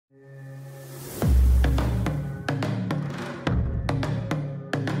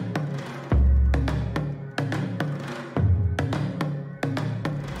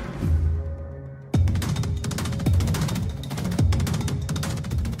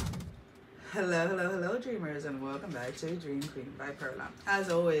Hello, dreamers, and welcome back to Dream Queen by Perla. As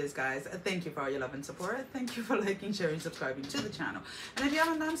always, guys, thank you for all your love and support. Thank you for liking, sharing, subscribing to the channel. And if you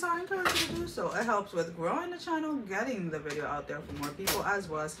haven't done so, I encourage you to do so. It helps with growing the channel, getting the video out there for more people, as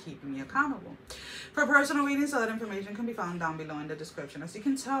well as keeping me accountable. For personal readings, all that information can be found down below in the description. As you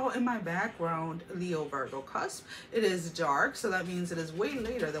can tell in my background, Leo Virgo Cusp, it is dark, so that means it is way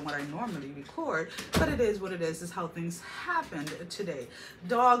later than what I normally record, but it is what it is how things happened today.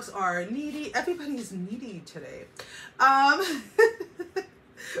 Dogs are needy. Everybody's needy today.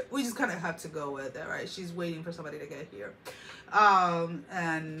 We just kind of have to go with it, right? She's waiting for somebody to get here.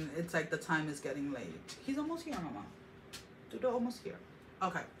 And it's like the time is getting late. He's almost here, Mama. Dude, almost here.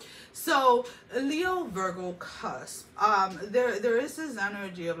 Okay, so Leo Virgo Cusp, there is this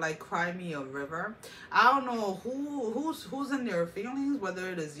energy of like, cry me a river. I don't know who's in their feelings, whether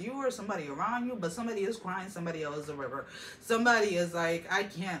it is you or somebody around you, but somebody is crying somebody else a river. Somebody is like, I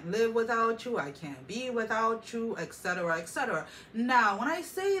can't live without you, I can't be without you, etc., etc. Now, when I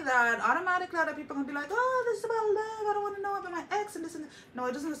say that, automatically a lot of people are gonna be like, oh, this is about love, I don't want to know about my ex and this and that. No,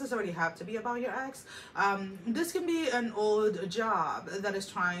 it doesn't necessarily have to be about your ex. This can be an old job that is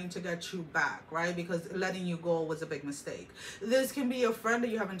trying to get you back, right? Because letting you go was a big mistake. This can be a friend that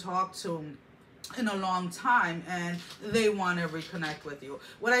you haven't talked to in a long time and they want to reconnect with you.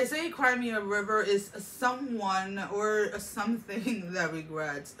 When I say cry me a river, is someone or something that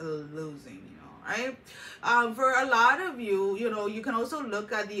regrets losing you, right? For a lot of you, you can also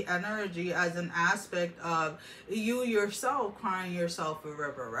look at the energy as an aspect of you yourself crying yourself a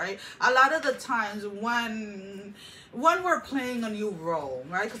river, right? A lot of the times when we're playing a new role,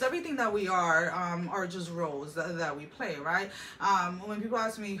 right? Because everything that we are just roles that we play, right? When people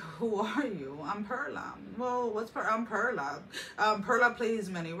ask me, who are you? I'm Perla. Well, I'm Perla. Perla plays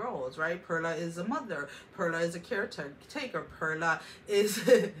many roles, right? Perla is a mother. Perla is a caretaker. Perla is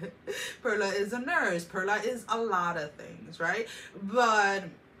Perla is a nurse. Perla is a lot of things, right? But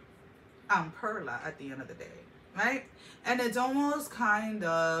I'm Perla at the end of the day, right? And it's almost kind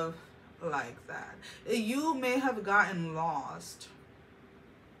of like that. You may have gotten lost.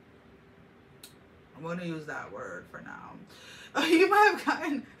 I'm going to use that word for now. You might have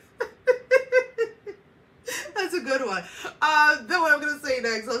gotten that's a good one. Then what I'm going to say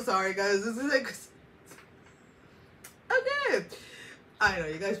next, I'm sorry guys, this is like okay, I know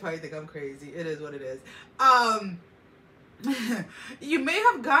you guys probably think I'm crazy. It is what it is. You may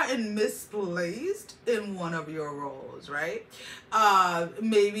have gotten misplaced in one of your roles, right?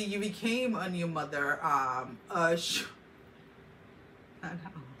 Maybe you became a new mother a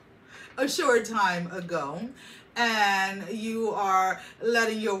short time ago, and you are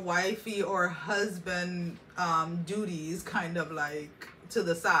letting your wifey or husband duties kind of like to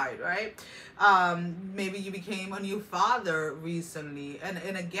the side, right? Maybe you became a new father recently,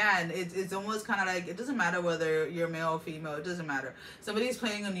 and again, it's almost kind of like, it doesn't matter whether you're male or female, it doesn't matter. Somebody's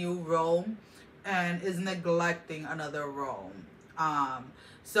playing a new role and is neglecting another role.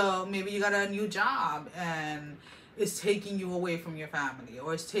 So maybe you got a new job and it's taking you away from your family,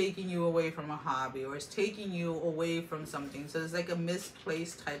 or it's taking you away from a hobby, or it's taking you away from something. So it's like a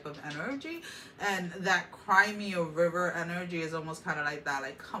misplaced type of energy, and that cry me a river energy is almost kind of like that,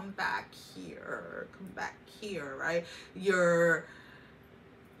 like come back here, right? Your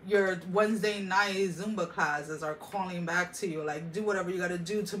Wednesday night Zumba classes are calling back to you, like do whatever you got to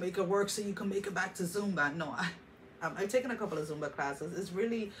do to make it work so you can make it back to Zumba. No, I've taken a couple of Zumba classes. It's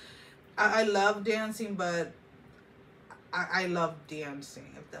really, I love dancing, but I love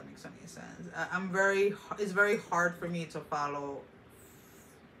dancing, if that makes any sense. It's very hard for me to follow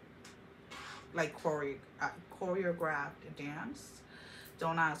like choreographed dance.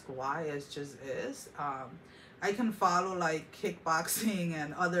 Don't ask why, it just is. I can follow like kickboxing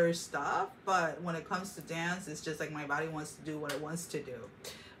and other stuff, but when it comes to dance, it's just like my body wants to do what it wants to do.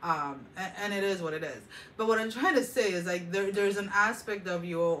 And it is what it is. But what I'm trying to say is like there's an aspect of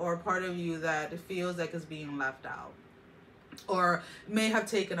you or part of you that feels like it's being left out, or may have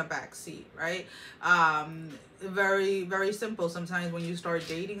taken a back seat, right? Very, very simple. Sometimes when you start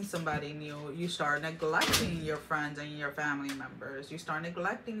dating somebody new, you start neglecting your friends and your family members. You start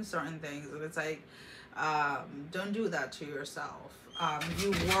neglecting certain things, and it's like, don't do that to yourself.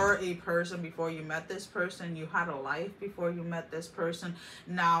 You were a person before you met this person. You had a life before you met this person.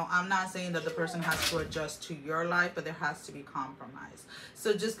 Now, I'm not saying that the person has to adjust to your life, but there has to be compromise.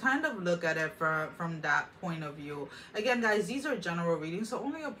 So just kind of look at it from that point of view. Again, guys, these are general readings, so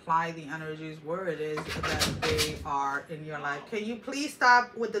only apply the energies where it is that they are in your life. Can you please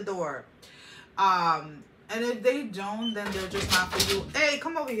stop with the door? And if they don't, then they're just not for you. Hey,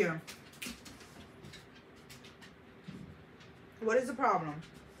 come over here. What is the problem?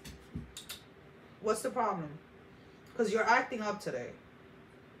 What's the problem? Because you're acting up today.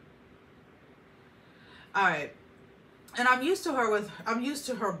 All right. And I'm used to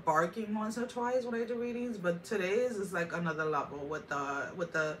her barking once or twice when I do readings, but today's is like another level with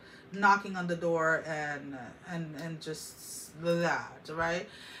the knocking on the door and just that, right?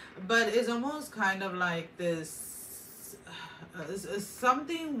 But it's almost kind of like this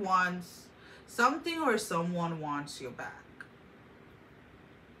something or someone wants you back.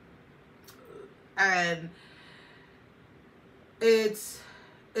 And it's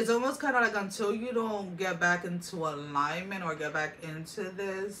almost kind of like until you don't get back into alignment or get back into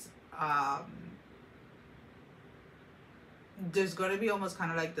this, there's going to be almost kind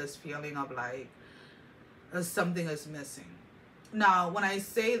of like this feeling of like something is missing. Now, when I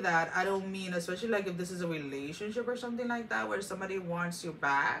say that, I don't mean, especially like if this is a relationship or something like that, where somebody wants you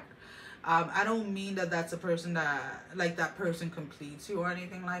back. I don't mean that that's a person that, like, that person completes you or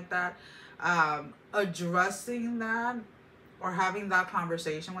anything like that. Addressing that or having that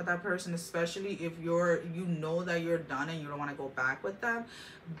conversation with that person, especially if you know that you're done and you don't want to go back with them,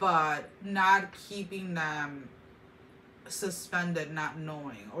 but not keeping them suspended, not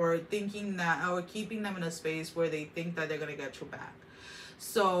knowing, or thinking that, or keeping them in a space where they think that they're going to get you back.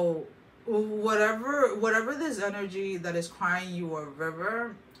 So whatever this energy that is crying you a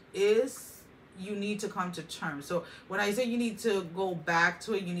river is, you need to come to terms. So when I say you need to go back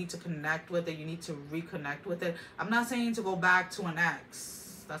to it, you need to connect with it, you need to reconnect with it, I'm not saying to go back to an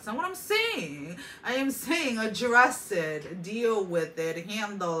ex. That's not what I'm saying. I am saying address it, deal with it,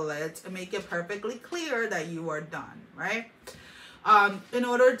 handle it, and make it perfectly clear that you are done, right? In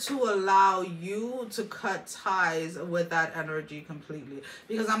order to allow you to cut ties with that energy completely.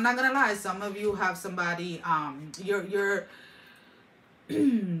 Because I'm not gonna lie, some of you have somebody, you're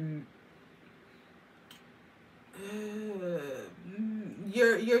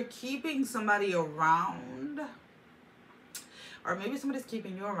you're keeping somebody around, or maybe somebody's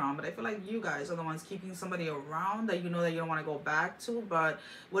keeping you around, but I feel like you guys are the ones keeping somebody around that you know that you don't want to go back to. But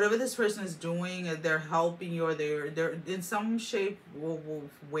whatever this person is doing, they're helping you, or they're in some shape,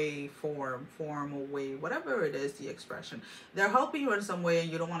 way, form or way, whatever it is, the expression, they're helping you in some way,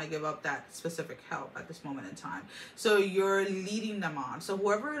 and you don't want to give up that specific help at this moment in time. So you're leading them on. So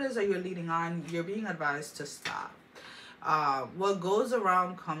whoever it is that you're leading on, you're being advised to stop. What goes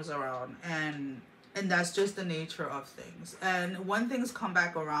around comes around, and that's just the nature of things. And when things come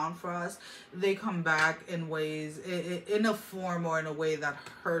back around for us, they come back in ways, in a form or in a way that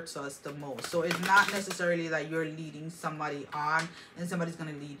hurts us the most. So it's not necessarily that you're leading somebody on and somebody's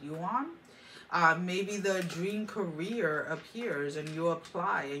going to lead you on. Maybe the dream career appears and you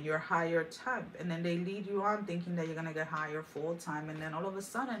apply and you're higher temp, and then they lead you on thinking that you're going to get higher full time, and then all of a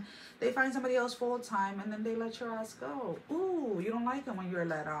sudden they find somebody else full time, and then they let your ass go. Ooh, you don't like them when you're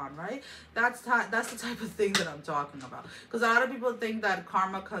let on, right? That's the type of thing that I'm talking about. Because a lot of people think that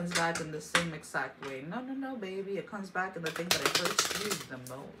karma comes back in the same exact way. No, baby. It comes back in the thing that it hurts you the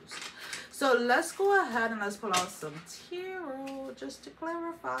most. So let's go ahead and let's pull out some tarot just to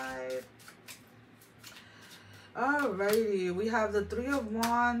clarify. Alrighty, we have the Three of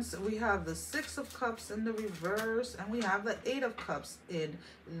Wands, we have the Six of Cups in the reverse, and we have the Eight of Cups in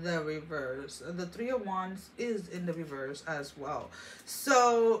the reverse. The Three of Wands is in the reverse as well.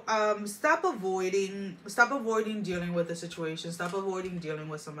 So stop avoiding dealing with the situation. Stop avoiding dealing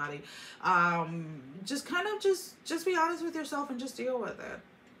with somebody. Just be honest with yourself and just deal with it.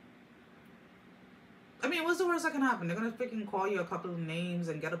 I mean, what's the worst that can happen? They're gonna freaking call you a couple of names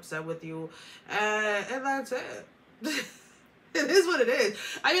and get upset with you, and that's it. It is what it is.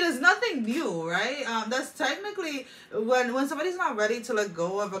 I mean, it's nothing new, right? That's technically when somebody's not ready to let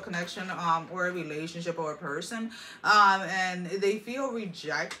go of a connection, or a relationship or a person, and they feel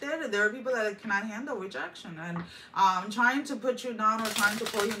rejected. There are people that cannot handle rejection, and trying to put you down or trying to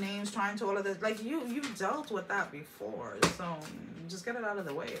call you names, trying to all of this. Like you've dealt with that before, so just get it out of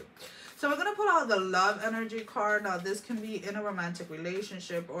the way. So we're going to pull out the love energy card. Now, this can be in a romantic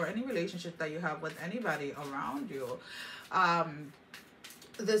relationship or any relationship that you have with anybody around you.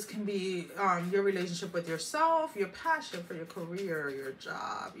 This can be your relationship with yourself, your passion for your career, your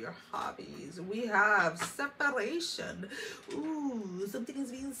job, your hobbies. We have separation. Ooh, something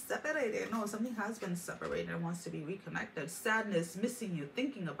is being separated. No, something has been separated and wants to be reconnected. Sadness, missing you,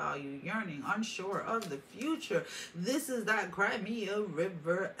 thinking about you, yearning, unsure of the future. This is that Crimea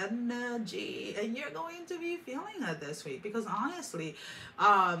River energy. And you're going to be feeling it this week because honestly,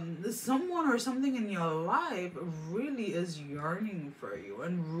 someone or something in your life really is yearning for you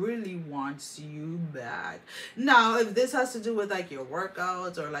and really wants you back. Now, if this has to do with like your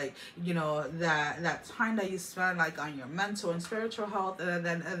workouts or like, you know, that time that you spend like on your mental and spiritual health, and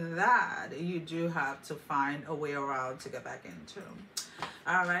then that you do have to find a way around to get back into.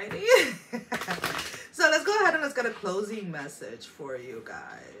 Alrighty. So let's go ahead and let's get a closing message for you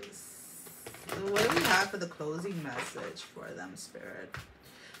guys. So what do we have for the closing message for them, Spirit?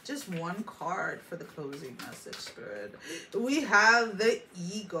 Just one card for the closing message, Spirit. We have the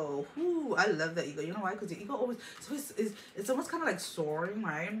ego. Ooh, I love the ego. You know why? Because the ego always, so it's almost kind of like soaring,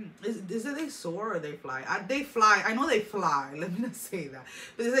 right? Is it they soar or they fly? They fly. I know they fly. Let me not say that.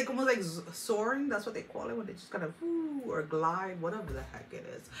 But it's like almost like soaring. That's what they call it when they just kind of ooh, or glide, whatever the heck it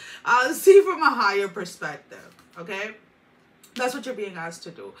is. See from a higher perspective, okay? That's what you're being asked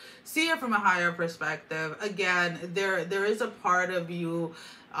to do. See it from a higher perspective. Again, there is a part of you,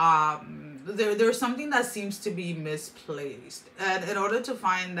 there's something that seems to be misplaced, and in order to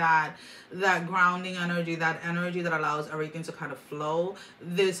find that grounding energy, that energy that allows everything to kind of flow,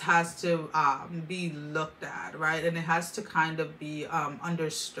 this has to be looked at, right? And it has to kind of be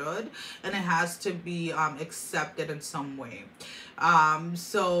understood, and it has to be accepted in some way.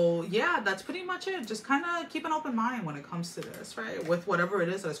 So yeah, that's pretty much it. Just kind of keep an open mind when it comes to this, right? With whatever it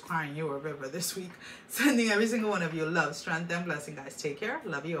is that is crying you a river this week. Sending every single one of you love, strength, and blessing, guys. Take care.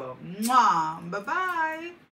 Love you all. Mwah. Bye-bye.